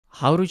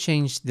How to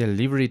change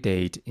delivery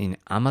date in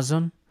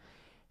Amazon?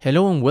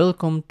 Hello and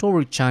welcome to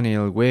our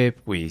channel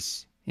Web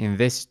Quiz. In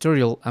this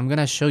tutorial, I'm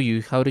gonna show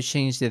you how to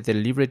change the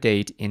delivery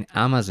date in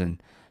Amazon.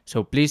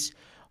 So please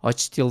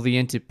watch till the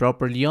end to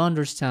properly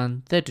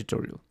understand the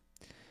tutorial.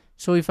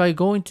 So if I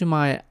go into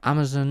my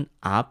Amazon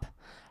app,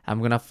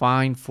 I'm gonna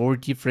find 4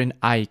 different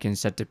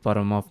icons at the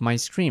bottom of my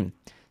screen.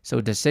 So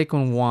the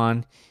second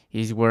one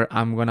is where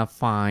I'm gonna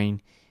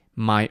find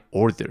my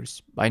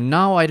orders. By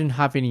now I don't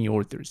have any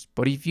orders,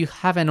 but if you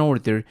have an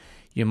order,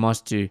 you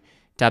must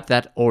tap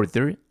that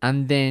order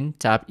and then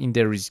tap in the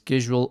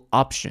reschedule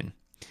option.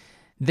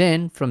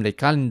 Then from the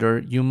calendar,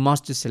 you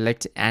must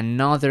select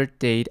another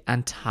date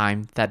and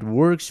time that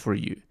works for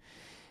you.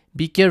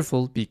 Be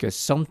careful because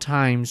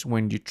sometimes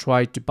when you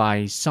try to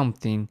buy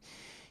something,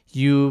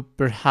 you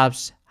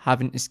perhaps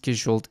haven't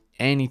scheduled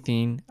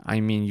anything.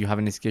 You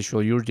haven't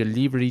scheduled your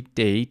delivery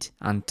date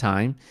and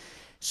time.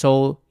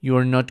 So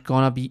you're not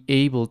gonna be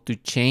able to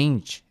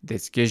change the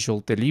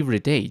scheduled delivery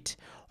date,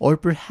 or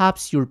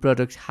perhaps your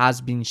product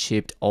has been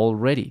shipped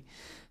already.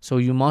 So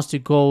you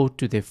must go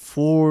to the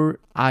 4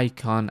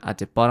 icon at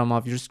the bottom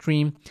of your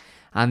screen,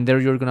 and there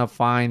you're gonna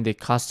find the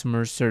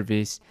customer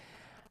service,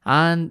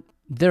 and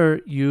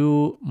there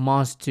you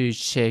must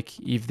check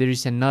if there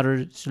is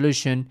another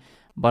solution,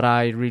 but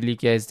I really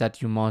guess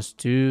that you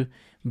must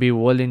be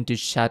willing to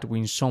chat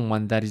with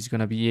someone that is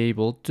gonna be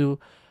able to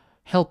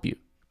help you.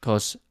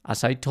 Because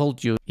as I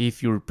told you,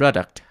 if your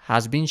product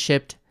has been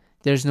shipped,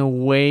 there's no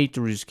way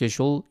to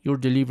reschedule your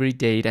delivery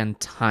date and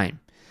time.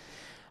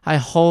 I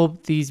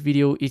hope this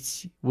video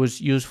was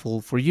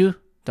useful for you.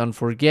 Don't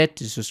forget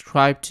to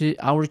subscribe to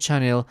our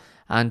channel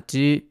and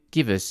to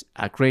give us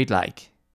a great like.